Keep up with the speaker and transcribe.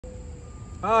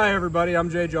Hi everybody, I'm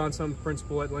Jay Johnson,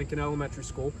 principal at Lincoln Elementary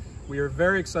School. We are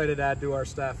very excited to add to our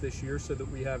staff this year so that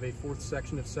we have a fourth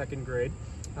section of second grade.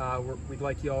 We'd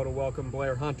like you all to welcome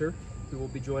Blaire Hunter, who will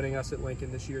be joining us at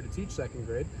Lincoln this year to teach second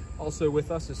grade. Also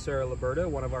with us is Sara Liberto,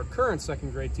 one of our current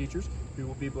second grade teachers, who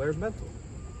will be Blaire's mentor.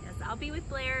 Yes, I'll be with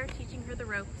Blaire teaching her the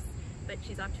ropes, but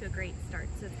she's off to a great start,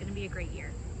 so it's going to be a great year.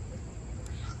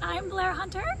 I'm Blaire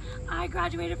Hunter. I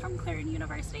graduated from Clarendon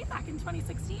University back in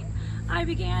 2016. I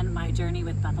began my journey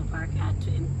with Bethel Park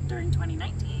during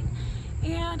 2019,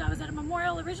 and I was at a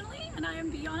memorial originally, and I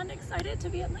am beyond excited to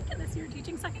be at Lincoln this year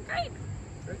teaching second grade.